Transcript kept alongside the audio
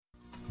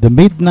The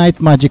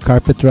Midnight Magic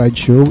Carpet Ride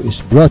Show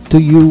is brought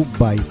to you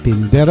by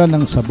Tindera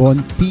ng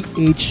Sabon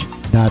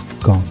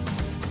PH.com,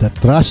 the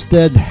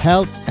trusted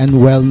health and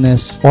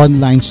wellness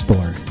online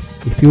store.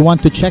 If you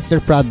want to check their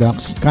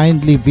products,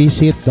 kindly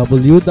visit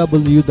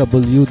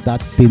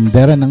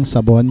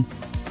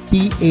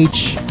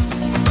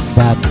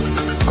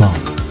www.tinderanangsabonph.com.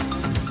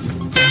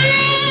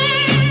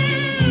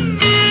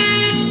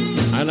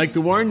 I'd like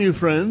to warn you,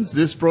 friends,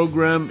 this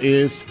program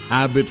is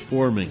habit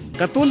forming.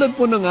 Katulad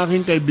po ng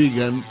aking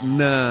kaibigan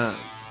na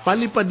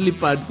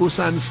palipad-lipad kung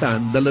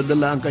saan-saan,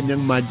 dala-dala ang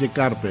kanyang magic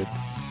carpet.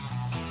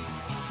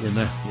 Yan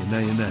na.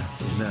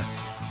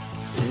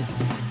 See?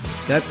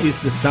 That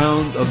is the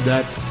sound of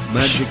that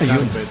magic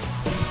carpet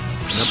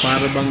na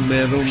para bang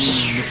merong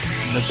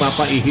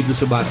nagpapaihi doon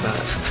sa bata.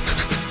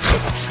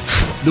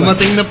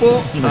 Dumating na po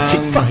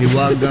ang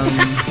mahiwagang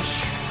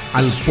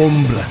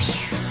alfombra.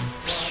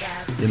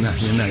 Yan na.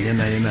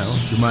 Oh.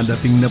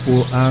 Dumadating na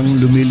po ang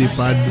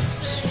lumilipad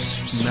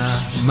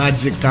na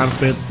magic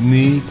carpet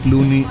ni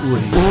Clooney Uy.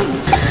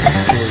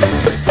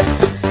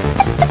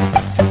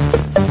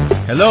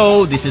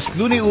 Hello, this is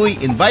Clooney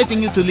Uy inviting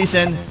you to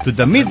listen to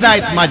the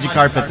Midnight Magic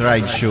Carpet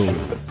Ride Show.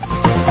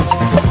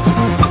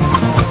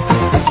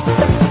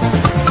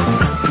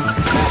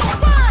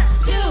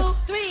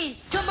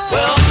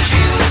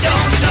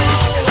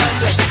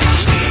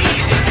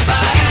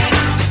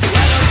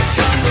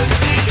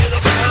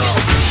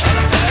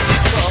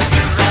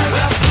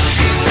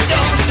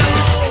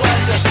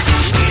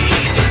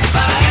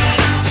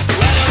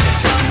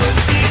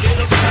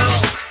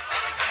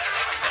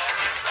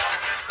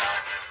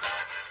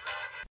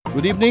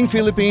 Good evening,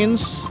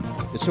 Philippines.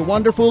 It's a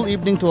wonderful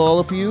evening to all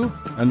of you,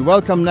 and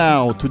welcome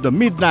now to the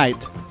Midnight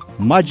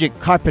Magic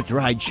Carpet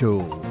Ride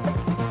Show.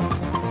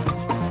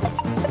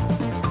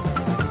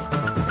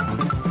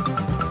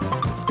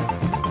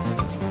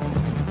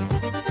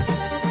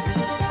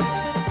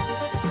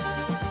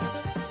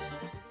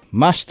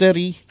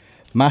 Mastery,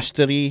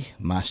 mastery,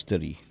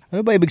 mastery.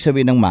 Ano ba ibig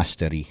sabihin ng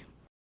mastery?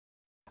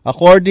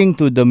 According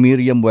to the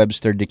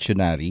Merriam-Webster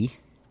Dictionary,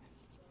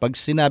 pag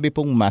sinabi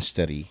pong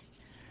mastery,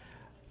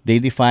 they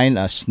define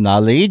as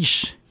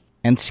knowledge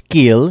and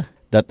skill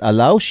that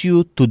allows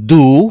you to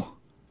do,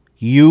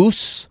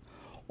 use,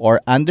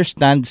 or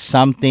understand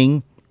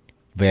something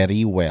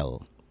very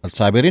well. At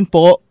sabi rin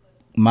po,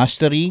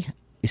 mastery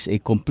is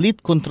a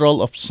complete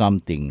control of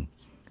something.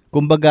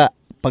 Kumbaga,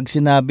 pag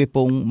sinabi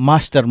pong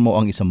master mo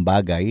ang isang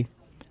bagay,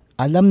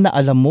 alam na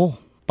alam mo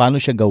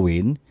paano siya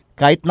gawin,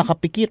 kahit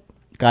nakapikit,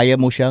 kaya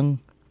mo siyang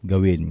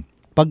gawin.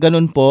 Pag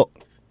ganun po,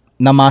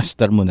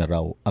 na-master mo na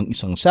raw ang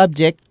isang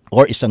subject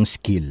or isang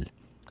skill.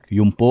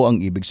 Yun po ang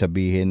ibig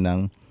sabihin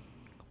ng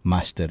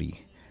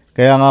mastery.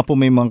 Kaya nga po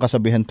may mga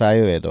kasabihan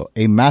tayo ito,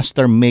 a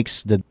master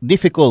makes the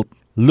difficult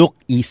look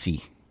easy.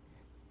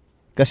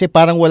 Kasi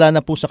parang wala na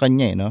po sa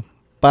kanya, no?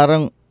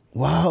 Parang,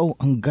 wow,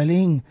 ang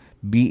galing.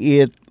 Be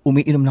it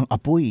umiinom ng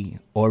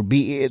apoy or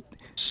be it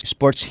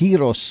sports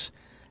heroes.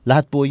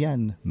 Lahat po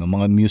yan.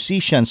 Mga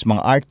musicians,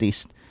 mga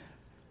artists.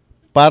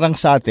 Parang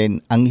sa atin,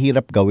 ang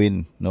hirap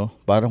gawin, no?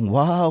 Parang,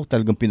 wow,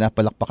 talagang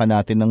pinapalakpakan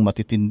natin ng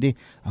matitindi.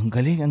 Ang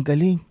galing, ang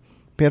galing.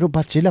 Pero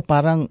ba't sila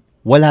parang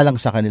wala lang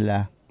sa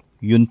kanila?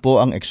 Yun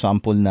po ang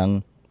example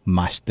ng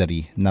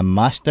mastery. Na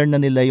master na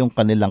nila yung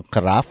kanilang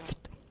craft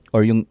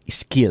or yung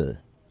skill.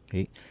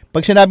 Okay?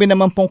 Pag sinabi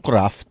naman pong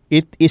craft,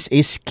 it is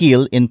a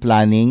skill in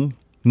planning,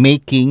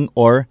 making,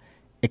 or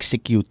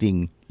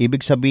executing.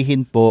 Ibig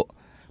sabihin po,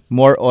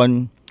 more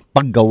on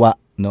paggawa,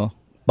 no?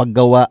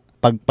 Paggawa.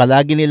 Pag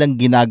palagi nilang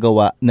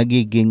ginagawa,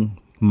 nagiging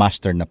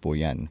master na po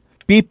yan.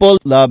 People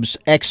loves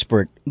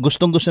expert.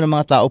 Gustong-gusto ng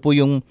mga tao po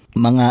yung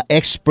mga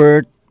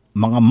expert,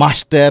 mga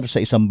master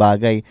sa isang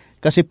bagay.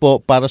 Kasi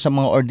po, para sa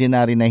mga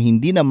ordinary na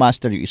hindi na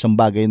master yung isang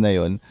bagay na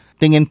yon,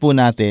 tingin po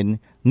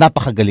natin,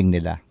 napakagaling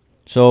nila.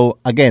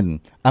 So, again,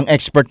 ang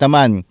expert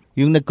naman,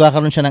 yung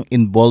nagkakaroon siya ng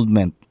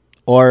involvement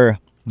or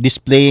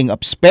displaying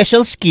of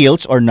special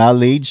skills or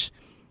knowledge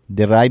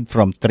derived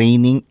from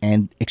training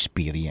and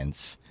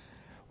experience.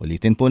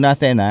 Ulitin po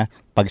natin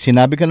pag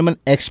sinabi ko naman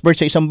expert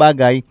sa isang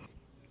bagay,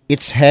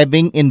 it's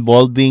having,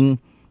 involving,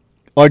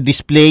 or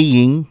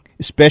displaying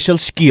special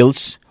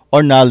skills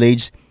or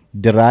knowledge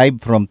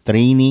derived from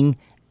training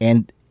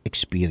and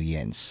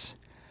experience.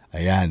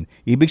 Ayan.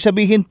 Ibig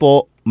sabihin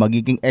po,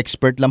 magiging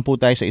expert lang po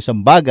tayo sa isang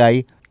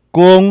bagay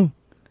kung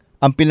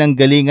ang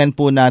pinanggalingan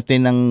po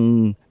natin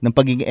ng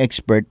pagiging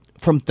expert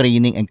from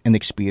training and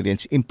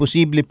experience.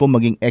 Imposible po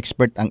maging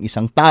expert ang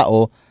isang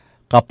tao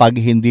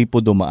kapag hindi po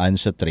dumaan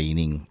sa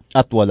training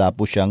at wala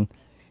po siyang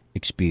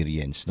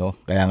experience, no?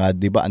 Kaya nga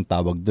 'di ba ang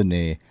tawag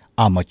doon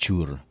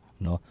amateur,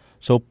 no?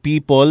 So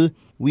people,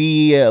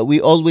 we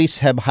always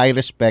have high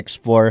respects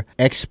for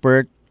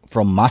expert,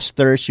 from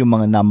masters, yung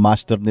mga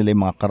na-master nila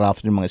yung mga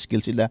craft, yung mga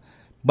skills nila.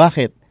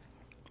 Bakit?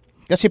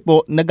 Kasi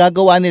po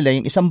nagagawa nila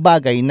yung isang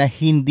bagay na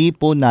hindi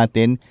po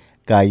natin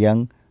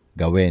kayang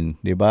gawin,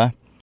 'di ba?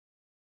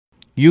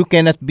 You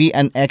cannot be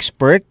an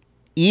expert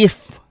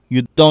if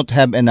you don't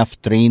have enough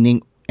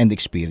training and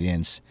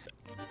experience.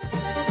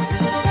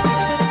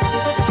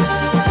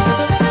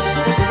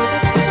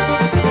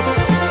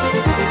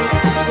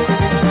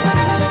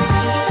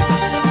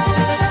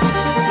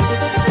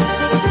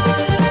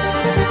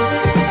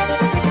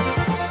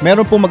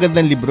 Meron pong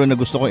magandang libro na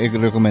gusto kong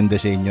i-recommend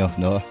sa inyo,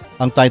 no?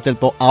 Ang title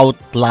po,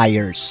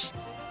 Outliers.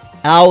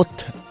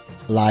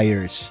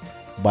 Outliers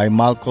by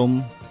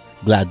Malcolm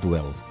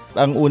Gladwell.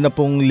 Ang una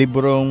pong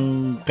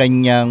librong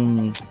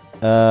kanyang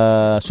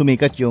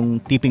sumikat,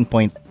 yung Tipping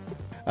Point.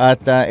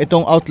 At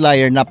itong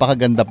Outlier,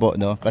 napakaganda po,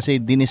 no?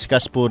 Kasi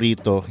diniscuss po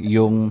rito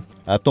yung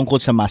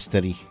tungkol sa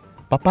mastery.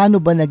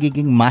 Paano ba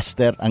nagiging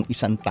master ang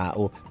isang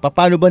tao?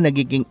 Paano ba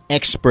nagiging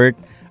expert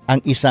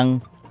ang isang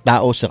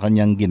tao sa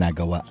kanyang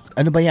ginagawa?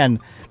 Ano ba yan?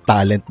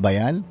 Talent ba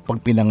yan? Pag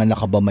pinanganak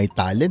ka ba may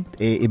talent?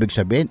 Ibig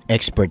sabihin,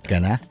 expert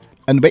ka na?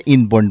 Ano ba,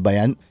 inborn ba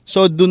yan?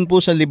 So, dun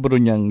po sa libro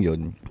niyang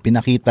yun,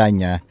 pinakita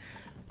niya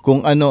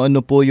kung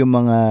ano-ano po yung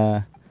mga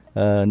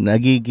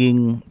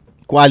nagiging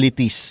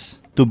qualities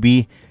to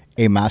be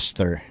a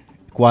master,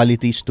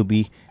 qualities to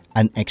be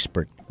an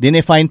expert.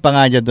 Dinefine pa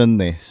nga niya doon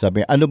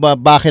Sabi, ano ba,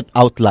 bakit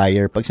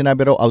outlier? Pag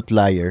sinabi raw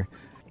outlier,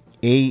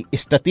 a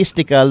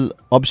statistical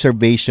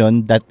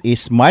observation that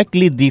is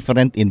markedly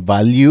different in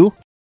value.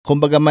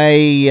 Kumbaga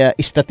may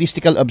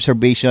statistical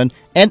observation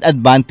and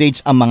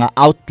advantage ang mga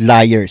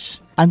outliers.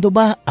 Ano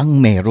ba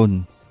ang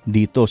meron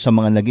dito sa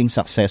mga naging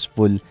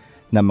successful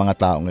na mga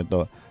taong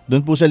ito?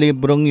 Doon po sa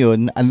librong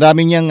yun, ang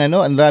dami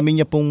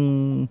niya pong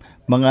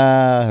mga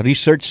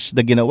research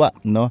na ginawa,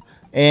 no?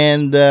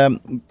 And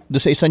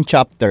doon sa isang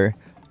chapter,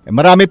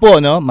 marami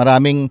po, no?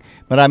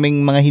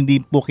 Maraming mga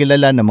hindi po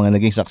kilala na mga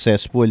naging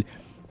successful.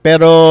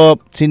 Pero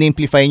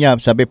sinimplify niya,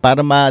 sabi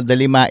para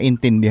madali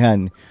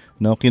maintindihan,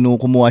 no?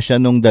 Kinukumuha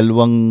siya nung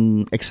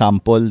dalawang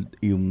example,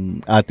 yung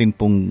ating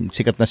pong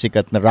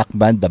sikat na rock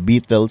band, The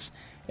Beatles,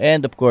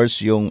 and of course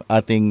yung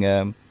ating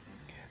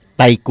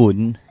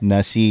tycoon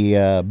na si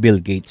Bill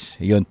Gates.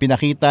 Yun,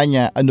 pinakita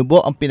niya ano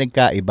ba ang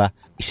pinagkaiba.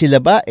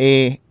 Sila ba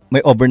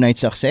may overnight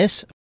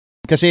success?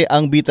 Kasi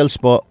ang Beatles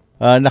po,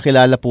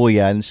 nakilala po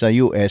yan sa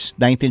US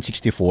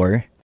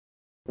 1964.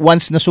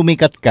 Once na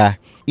sumikat ka,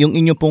 yung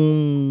inyo pong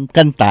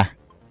kanta,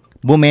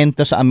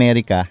 bumenta sa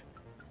Amerika,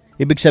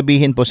 ibig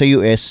sabihin po sa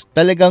US,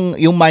 talagang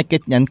yung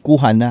market niyan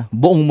kuha na,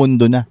 buong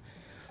mundo na.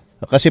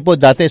 Kasi po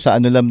dati sa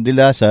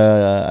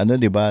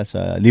sa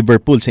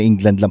Liverpool, sa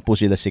England lang po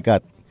sila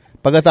sikat.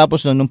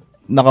 Pagkatapos nung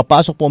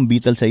nakapasok po ang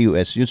Beatles sa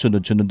US, yun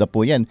sunod-sunod na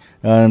po yan.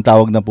 Ang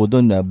tawag na po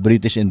doon,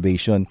 British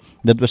Invasion.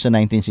 That was in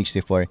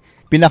 1964.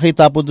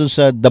 Pinakita po doon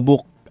sa the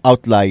book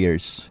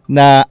Outliers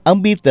na ang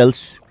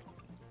Beatles,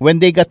 when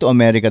they got to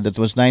America, that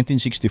was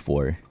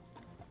 1964,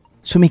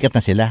 sumikat na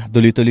sila.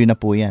 Tuloy-tuloy na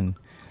po yan.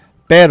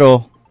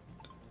 Pero,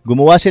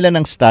 gumawa sila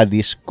ng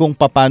studies kung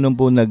paano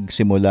po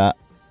nagsimula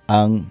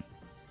ang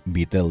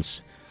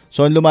Beatles.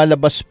 So, ang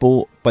lumalabas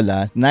po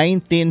pala,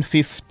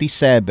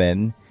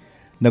 1957,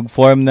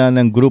 nag-form na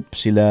ng group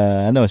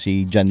sila,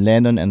 si John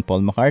Lennon and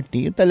Paul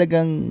McCartney. Yung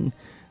talagang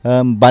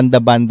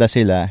banda-banda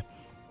sila.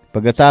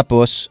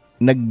 Pagkatapos,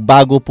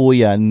 nagbago po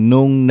yan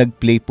nung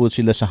nag-play po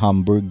sila sa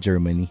Hamburg,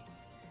 Germany.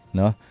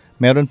 No?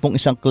 Meron pong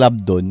isang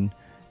club doon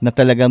na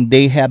talagang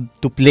they have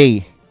to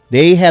play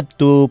 8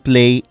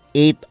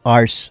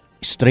 hours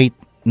straight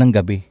ng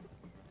gabi.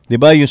 'Di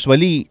ba?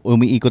 Usually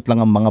umiikot lang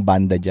ang mga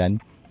banda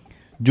diyan.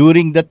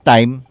 During that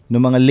time,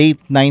 no mga late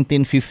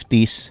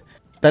 1950s,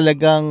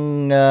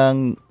 talagang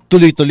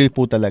tuloy-tuloy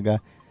po talaga.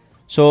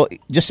 So,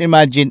 just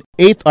imagine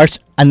 8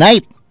 hours a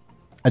night,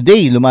 a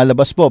day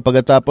lumalabas po.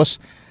 Pagkatapos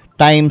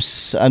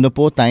times 7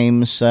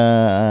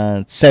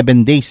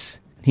 days.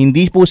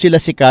 Hindi po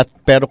sila sikat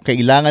pero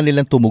kailangan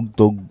nilang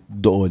tumugtog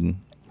doon.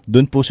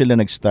 Doon po sila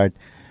nag-start.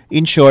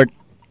 In short,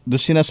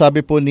 doon sinasabi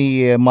po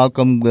ni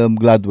Malcolm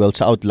Gladwell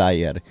sa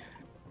Outlier,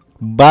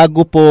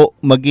 bago po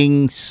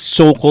maging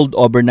so-called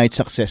overnight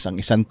success ang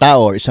isang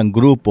tao o isang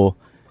grupo,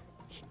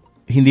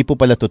 hindi po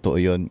pala totoo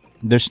yun.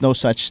 There's no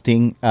such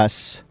thing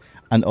as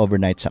an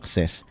overnight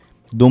success.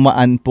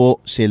 Dumaan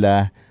po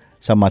sila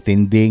sa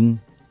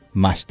matinding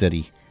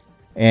mastery.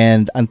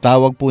 And ang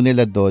tawag po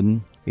nila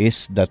doon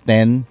is the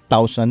 10,000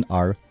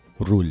 hour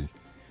rule.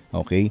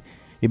 Okay?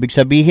 Ibig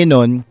sabihin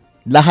nun,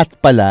 lahat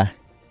pala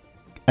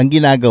ang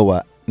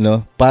ginagawa,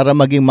 no, para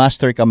maging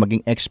master ka,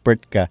 maging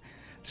expert ka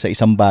sa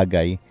isang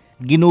bagay,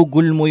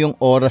 ginugol mo yung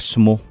oras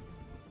mo.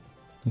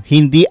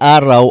 Hindi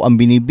araw ang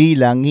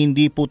binibilang,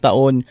 hindi po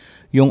taon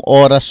yung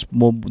oras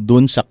mo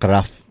dun sa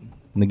craft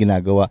na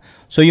ginagawa.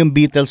 So yung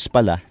Beatles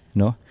pala,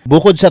 no?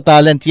 Bukod sa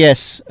talent,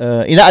 yes,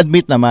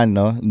 ina-admit naman,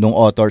 no, nung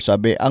author,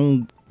 sabi,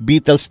 ang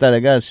Beatles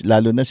talaga,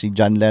 lalo na si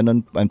John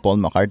Lennon and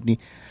Paul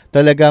McCartney,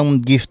 talagang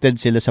gifted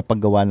sila sa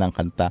paggawa ng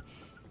kanta.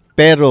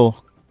 Pero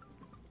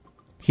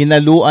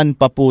hinaluan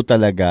pa po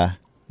talaga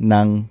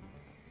ng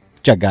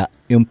tiyaga,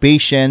 yung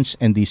patience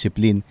and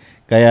discipline.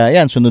 Kaya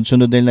yan,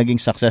 sunod-sunod din naging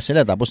success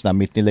nila. Tapos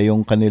na-meet nila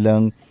yung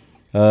kanilang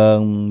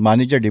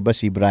manager, di ba,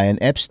 si Brian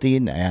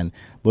Epstein. Ayan.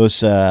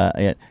 Tapos,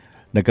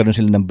 nagkaroon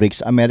sila ng breaks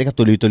sa Amerika,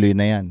 tuloy-tuloy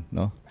na yan.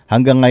 No?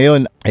 Hanggang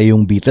ngayon, ay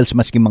yung Beatles,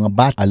 maski mga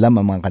bata, alam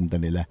ang mga kanta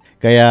nila.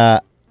 Kaya,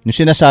 yung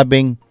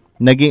sinasabing,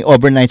 naging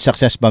overnight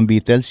success bang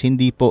Beatles,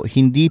 hindi po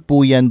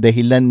yan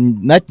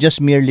dahilan, not just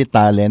merely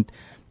talent,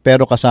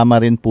 pero kasama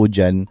rin po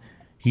dyan,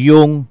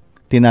 yung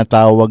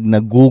tinatawag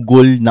na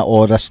Google na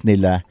oras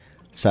nila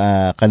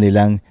sa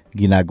kanilang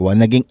ginagawa.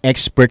 Naging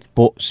expert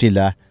po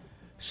sila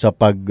sa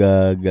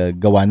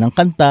paggawa ng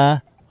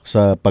kanta,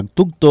 sa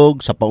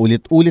pagtugtog, sa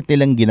paulit-ulit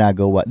nilang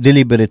ginagawa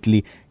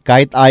deliberately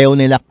kahit ayaw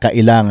nila,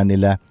 kailangan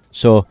nila.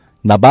 So,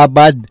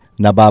 nababad,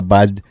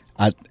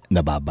 at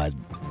nababad.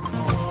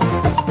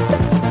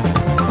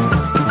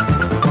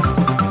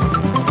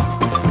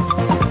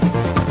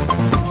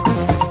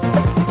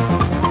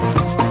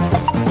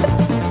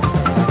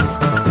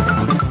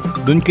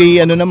 Doon kay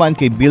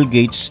kay Bill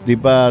Gates, 'di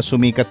ba,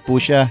 sumikat po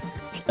siya,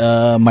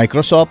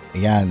 Microsoft,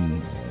 ayan.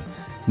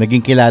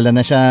 Naging kilala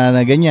na siya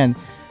na ganyan.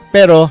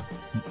 Pero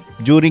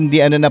during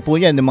the ng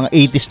mga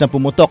 80s na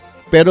pumutok.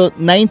 Pero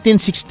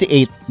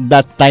 1968,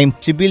 that time,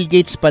 si Bill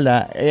Gates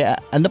pala,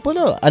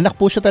 anak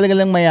po siya talaga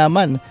lang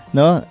mayaman,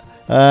 no?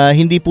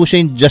 Hindi po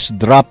siya yung just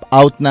drop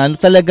out na,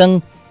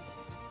 talagang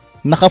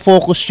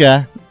nakafocus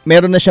siya.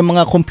 Meron na siya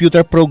mga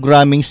computer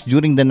programmings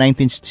during the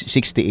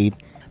 1968.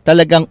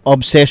 Talagang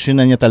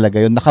obsession na niya talaga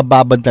yun.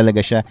 Nakababad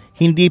talaga siya.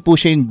 Hindi po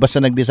siya yung basta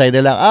nag-decide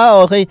lang,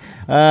 okay,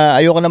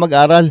 ayoko na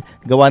mag-aral.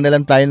 Gawa na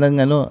lang tayo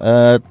ng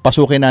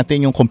pasukin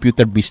natin yung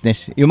computer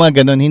business. Yung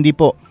mga ganun, hindi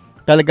po.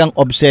 Talagang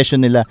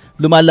obsession nila.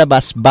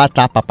 Lumalabas,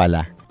 bata pa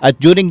pala. At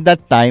during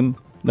that time,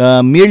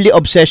 merely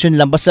obsession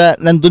lang. Basta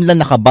nandun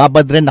lang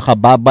nakababad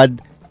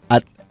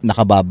at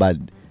nakababad.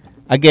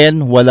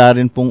 Again, wala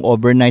rin pong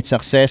overnight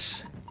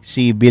success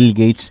si Bill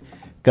Gates.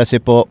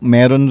 Kasi po,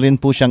 meron rin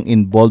po siyang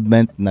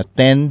involvement na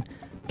 10,000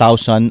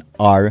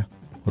 hour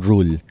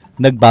rule.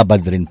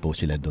 Nagbabad rin po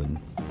sila dun.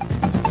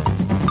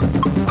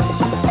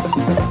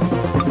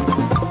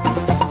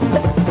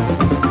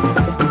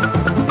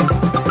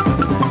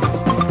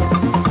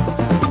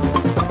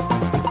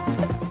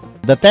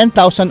 The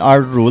 10,000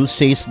 hour rule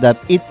says that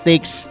it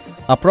takes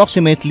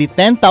approximately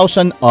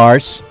 10,000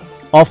 hours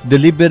of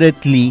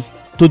deliberately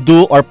to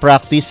do or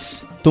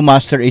practice to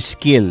master a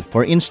skill.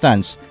 For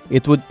instance,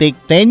 it would take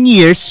 10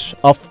 years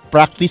of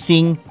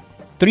practicing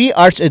 3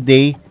 hours a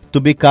day to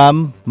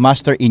become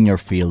master in your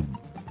field.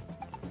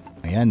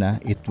 Ayan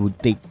it would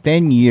take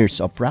 10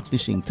 years of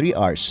practicing 3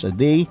 hours a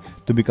day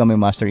to become a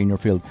master in your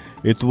field.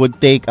 It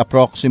would take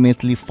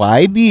approximately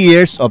 5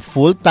 years of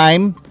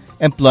full-time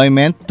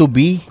employment to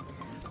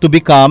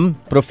become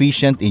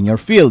proficient in your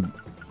field.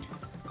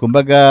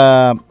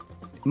 Kumbaga,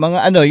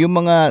 yung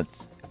mga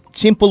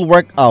simple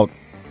workout,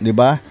 'di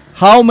ba?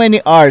 How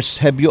many hours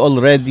have you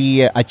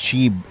already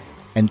achieved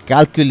and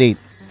calculate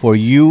for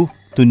you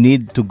to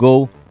need to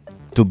go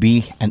to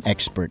be an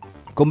expert?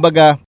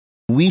 Kumbaga,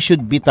 we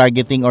should be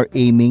targeting or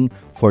aiming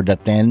for the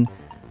 10,000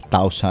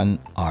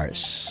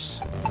 hours.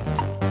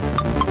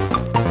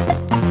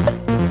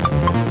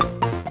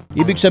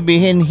 Ibig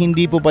sabihin,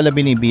 hindi po pala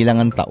binibilang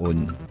ang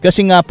taon.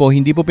 Kasi nga po,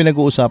 hindi po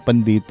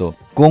pinag-uusapan dito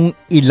kung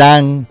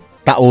ilang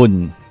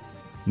taon,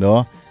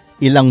 no?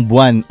 Ilang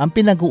buwan. Ang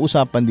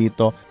pinag-uusapan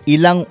dito,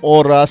 ilang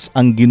oras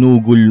ang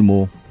ginugol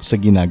mo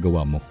sa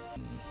ginagawa mo.